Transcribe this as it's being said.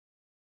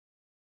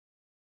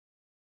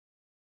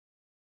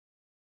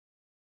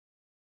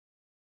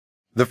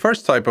The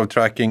first type of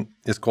tracking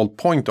is called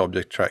point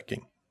object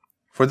tracking.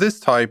 For this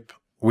type,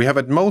 we have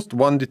at most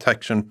one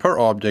detection per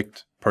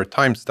object per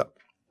time step.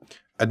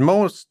 At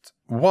most,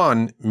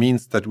 one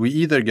means that we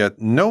either get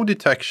no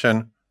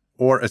detection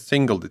or a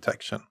single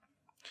detection.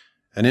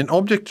 And in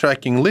object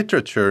tracking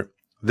literature,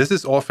 this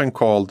is often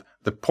called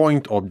the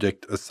point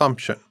object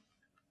assumption.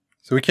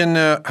 So we can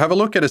have a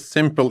look at a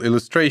simple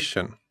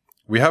illustration.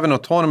 We have an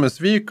autonomous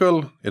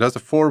vehicle. It has a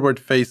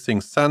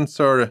forward-facing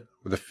sensor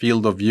with a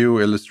field of view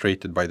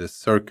illustrated by this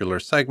circular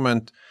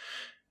segment.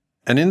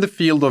 And in the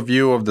field of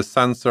view of the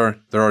sensor,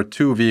 there are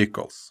two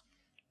vehicles.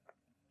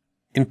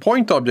 In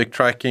point object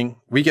tracking,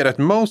 we get at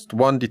most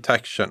one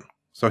detection.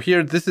 So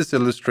here this is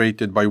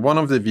illustrated by one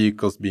of the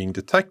vehicles being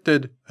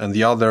detected and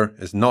the other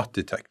is not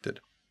detected.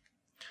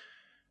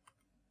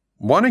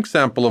 One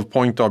example of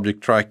point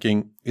object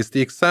tracking is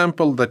the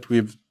example that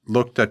we've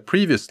looked at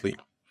previously.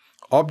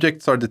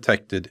 Objects are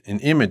detected in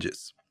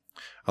images.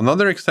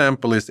 Another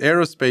example is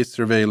aerospace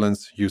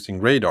surveillance using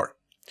radar.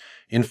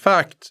 In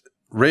fact,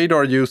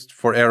 radar used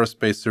for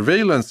aerospace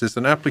surveillance is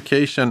an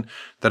application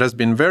that has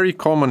been very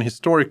common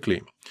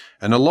historically,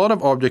 and a lot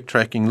of object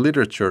tracking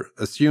literature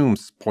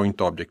assumes point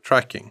object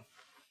tracking.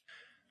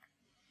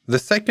 The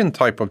second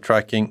type of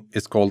tracking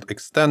is called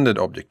extended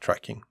object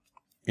tracking.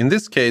 In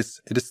this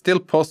case, it is still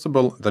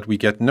possible that we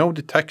get no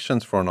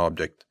detections for an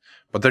object,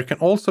 but there can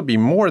also be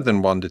more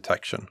than one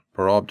detection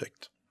per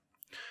object.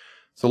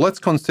 So let's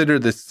consider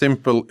this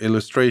simple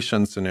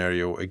illustration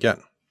scenario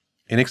again.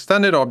 In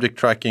extended object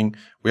tracking,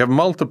 we have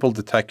multiple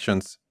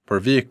detections per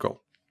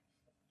vehicle.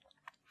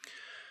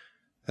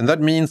 And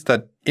that means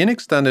that in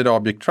extended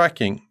object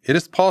tracking, it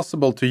is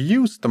possible to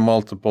use the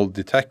multiple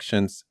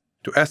detections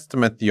to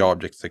estimate the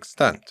object's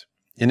extent,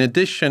 in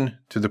addition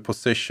to the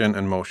position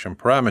and motion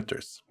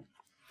parameters.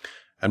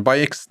 And by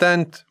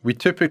extent, we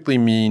typically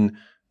mean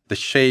the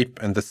shape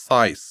and the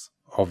size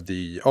of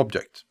the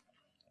object.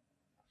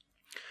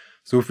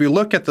 So if we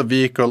look at the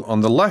vehicle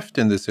on the left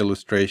in this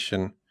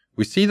illustration,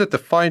 we see that the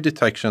 5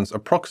 detections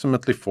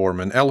approximately form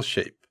an L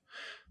shape.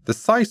 The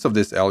size of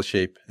this L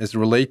shape is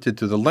related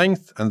to the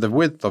length and the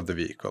width of the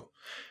vehicle,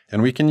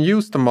 and we can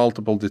use the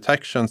multiple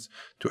detections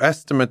to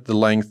estimate the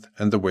length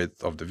and the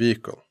width of the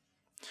vehicle.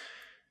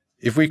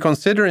 If we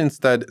consider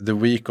instead the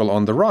vehicle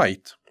on the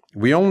right,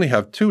 we only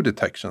have 2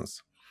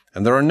 detections,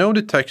 and there are no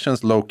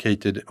detections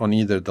located on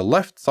either the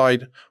left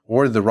side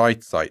or the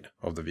right side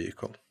of the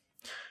vehicle.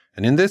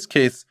 And in this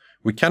case,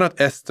 we cannot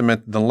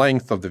estimate the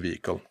length of the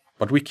vehicle,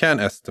 but we can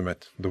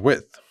estimate the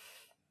width.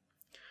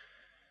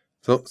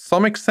 So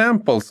some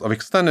examples of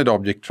extended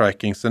object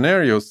tracking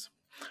scenarios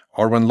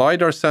are when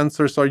LiDAR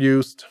sensors are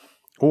used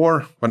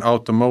or when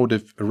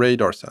automotive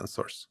radar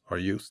sensors are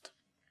used.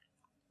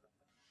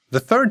 The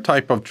third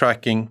type of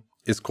tracking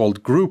is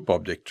called group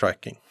object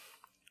tracking.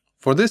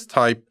 For this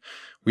type,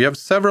 we have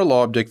several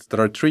objects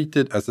that are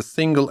treated as a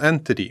single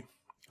entity,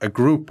 a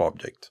group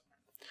object.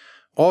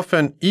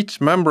 Often, each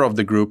member of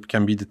the group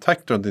can be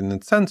detected in the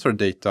sensor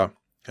data,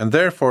 and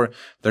therefore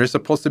there is a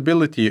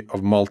possibility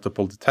of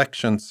multiple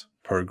detections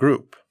per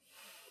group.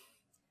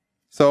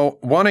 So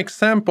one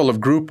example of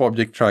group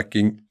object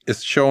tracking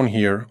is shown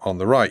here on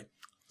the right.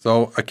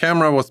 So a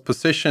camera was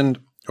positioned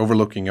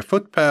overlooking a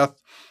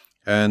footpath,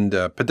 and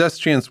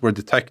pedestrians were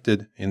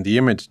detected in the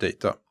image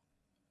data.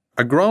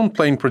 A ground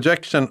plane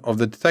projection of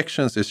the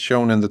detections is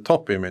shown in the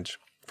top image,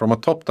 from a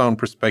top-down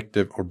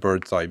perspective or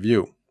bird's eye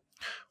view.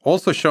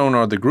 Also shown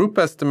are the group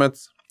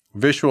estimates,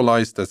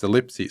 visualized as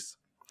ellipses.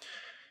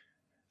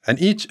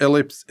 And each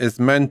ellipse is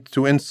meant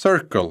to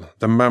encircle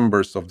the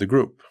members of the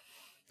group.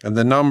 And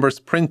the numbers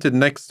printed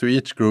next to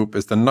each group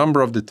is the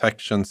number of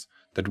detections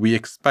that we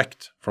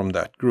expect from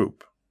that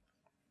group.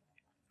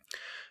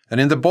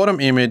 And in the bottom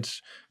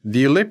image,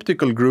 the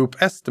elliptical group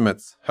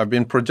estimates have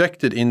been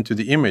projected into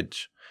the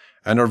image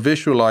and are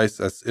visualized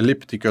as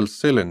elliptical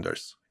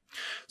cylinders.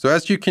 So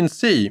as you can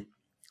see,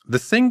 the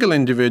single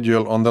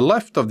individual on the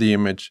left of the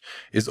image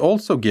is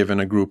also given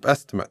a group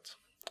estimate.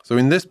 So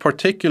in this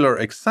particular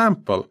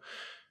example,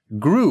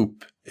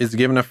 group is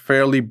given a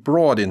fairly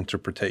broad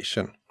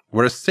interpretation,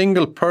 where a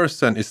single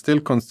person is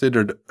still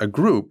considered a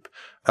group,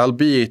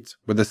 albeit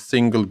with a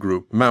single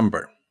group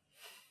member.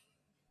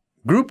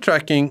 Group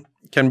tracking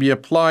can be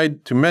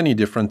applied to many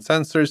different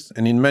sensors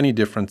and in many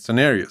different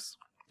scenarios.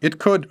 It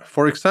could,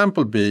 for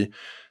example, be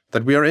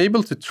that we are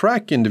able to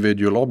track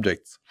individual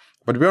objects,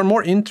 but we are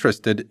more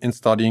interested in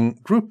studying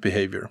group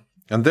behavior,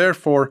 and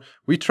therefore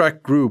we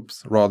track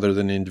groups rather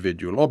than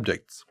individual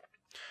objects.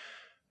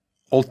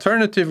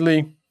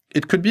 Alternatively,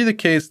 it could be the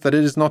case that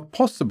it is not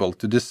possible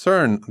to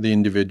discern the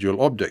individual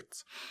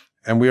objects,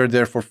 and we are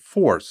therefore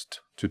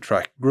forced to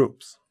track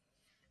groups.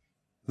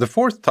 The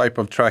fourth type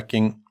of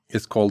tracking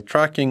is called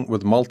tracking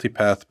with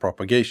multipath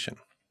propagation.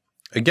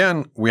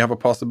 Again, we have a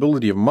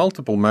possibility of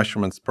multiple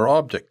measurements per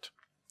object.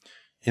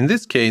 In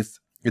this case,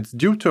 it's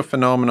due to a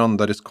phenomenon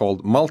that is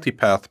called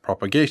multipath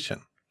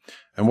propagation.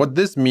 And what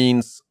this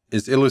means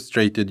is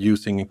illustrated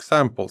using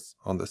examples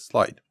on this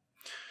slide.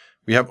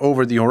 We have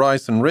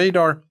over-the-horizon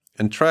radar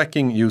and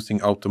tracking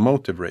using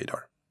automotive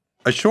radar.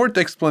 A short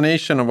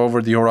explanation of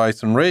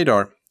over-the-horizon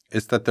radar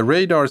is that the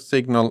radar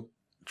signal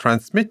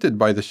transmitted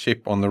by the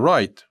ship on the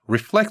right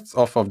reflects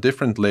off of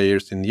different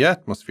layers in the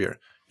atmosphere,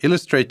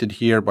 illustrated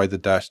here by the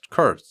dashed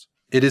curves.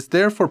 It is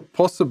therefore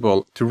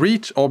possible to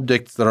reach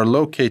objects that are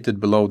located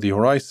below the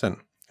horizon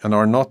and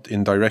are not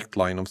in direct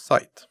line of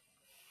sight.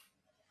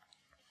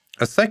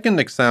 A second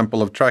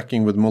example of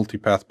tracking with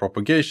multipath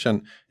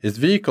propagation is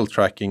vehicle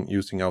tracking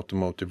using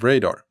automotive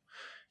radar.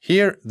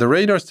 Here, the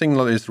radar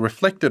signal is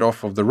reflected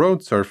off of the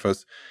road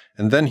surface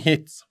and then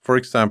hits, for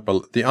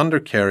example, the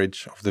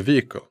undercarriage of the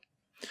vehicle.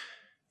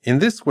 In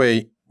this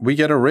way, we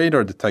get a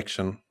radar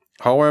detection.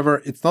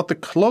 However, it's not the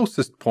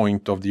closest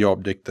point of the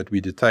object that we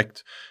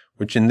detect,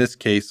 which in this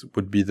case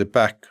would be the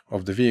back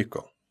of the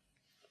vehicle.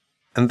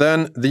 And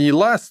then the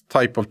last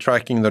type of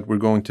tracking that we're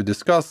going to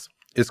discuss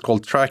is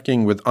called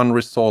tracking with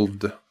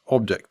unresolved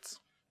objects.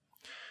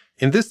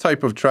 In this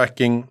type of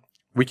tracking,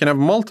 we can have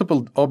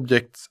multiple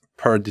objects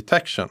per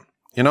detection.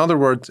 In other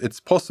words, it's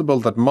possible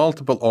that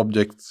multiple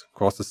objects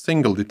cause a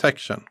single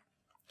detection.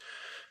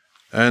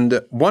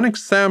 And one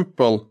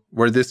example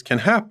where this can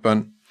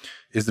happen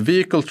is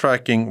vehicle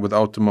tracking with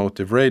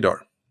automotive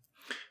radar.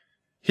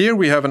 Here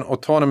we have an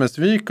autonomous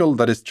vehicle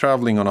that is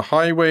traveling on a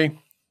highway,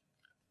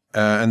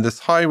 and this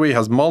highway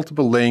has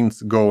multiple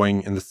lanes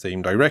going in the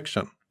same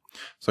direction.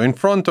 So in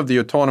front of the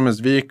autonomous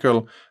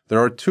vehicle, there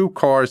are two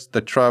cars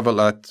that travel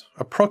at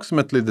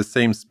approximately the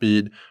same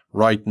speed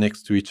right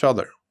next to each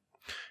other.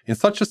 In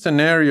such a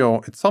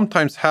scenario, it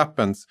sometimes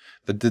happens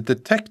that the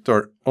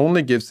detector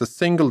only gives a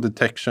single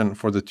detection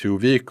for the two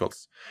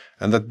vehicles,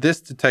 and that this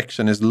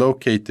detection is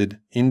located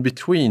in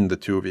between the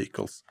two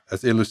vehicles,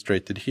 as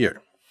illustrated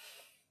here.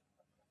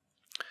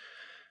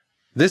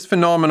 This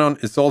phenomenon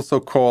is also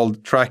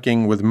called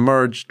tracking with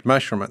merged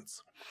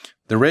measurements.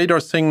 The radar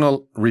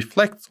signal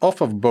reflects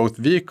off of both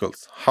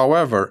vehicles.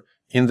 However,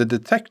 in the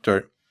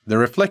detector, the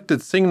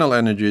reflected signal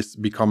energies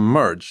become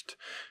merged,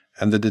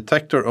 and the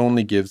detector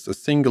only gives a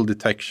single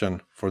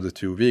detection for the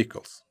two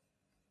vehicles.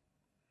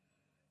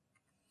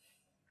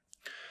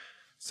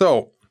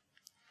 So,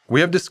 we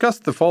have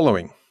discussed the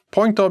following: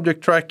 point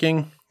object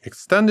tracking,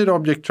 extended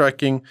object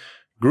tracking,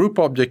 group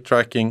object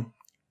tracking,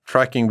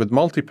 tracking with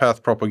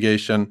multipath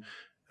propagation,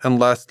 and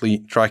lastly,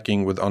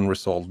 tracking with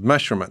unresolved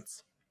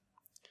measurements.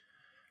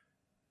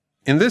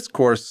 In this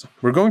course,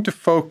 we're going to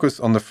focus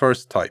on the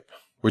first type,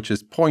 which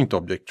is point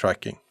object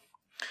tracking.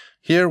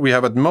 Here we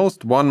have at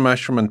most one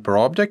measurement per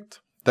object.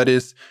 That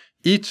is,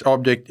 each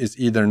object is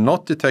either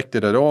not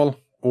detected at all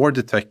or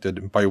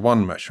detected by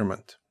one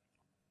measurement.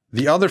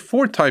 The other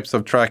four types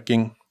of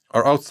tracking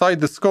are outside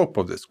the scope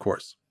of this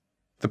course.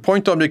 The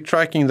point object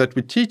tracking that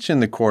we teach in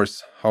the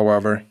course,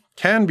 however,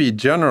 can be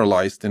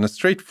generalized in a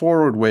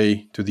straightforward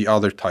way to the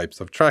other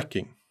types of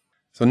tracking.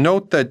 So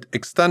note that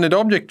extended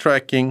object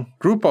tracking,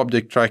 group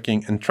object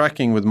tracking, and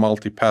tracking with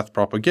multipath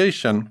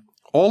propagation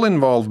all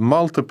involve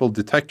multiple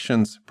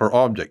detections per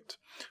object.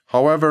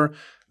 However,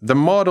 the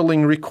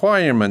modeling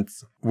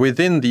requirements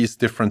within these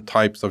different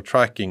types of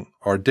tracking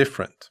are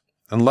different.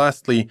 And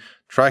lastly,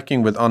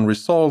 tracking with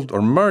unresolved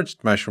or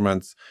merged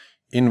measurements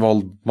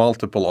involve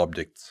multiple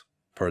objects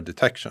per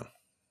detection.